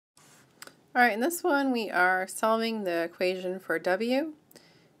Alright, in this one we are solving the equation for W,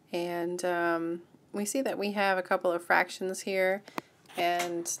 and we see that we have a couple of fractions here,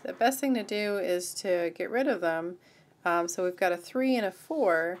 and the best thing to do is to get rid of them. So we've got a 3 and a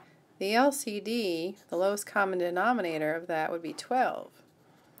 4. The LCD, the lowest common denominator of that, would be 12.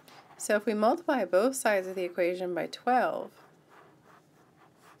 So if we multiply both sides of the equation by 12,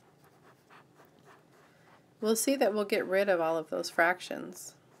 we'll see that we'll get rid of all of those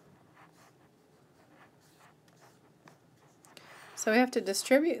fractions. So we have to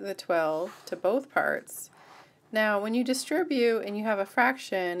distribute the 12 to both parts. Now when you distribute and you have a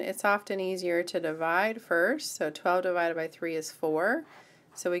fraction, it's often easier to divide first. So 12 divided by 3 is 4.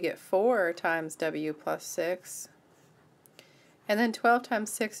 So we get 4 times W plus 6. And then 12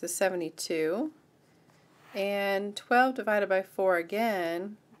 times 6 is 72. And 12 divided by 4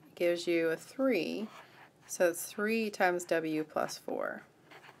 again gives you a 3. So it's 3 times W plus 4.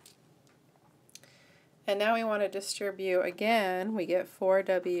 And now we want to distribute again. We get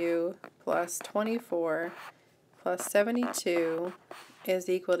 4W plus 24 plus 72 is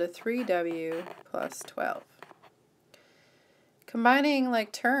equal to 3W plus 12. Combining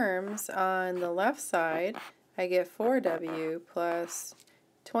like terms on the left side, I get 4W plus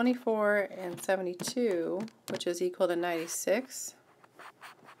 24 and 72, which is equal to 96,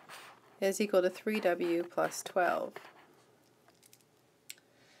 is equal to 3W plus 12.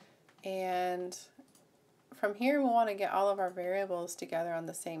 And from here we'll want to get all of our variables together on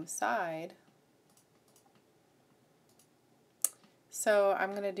the same side. So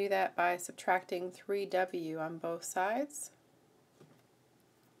I'm going to do that by subtracting 3W on both sides.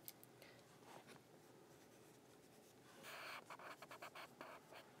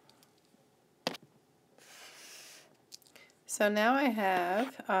 So now I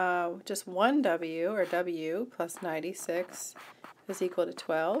have just one W, or W, plus 96 is equal to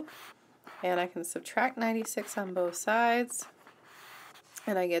 12. And I can subtract 96 on both sides,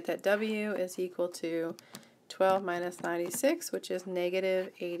 and I get that W is equal to 12 minus 96, which is negative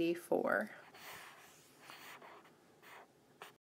 84.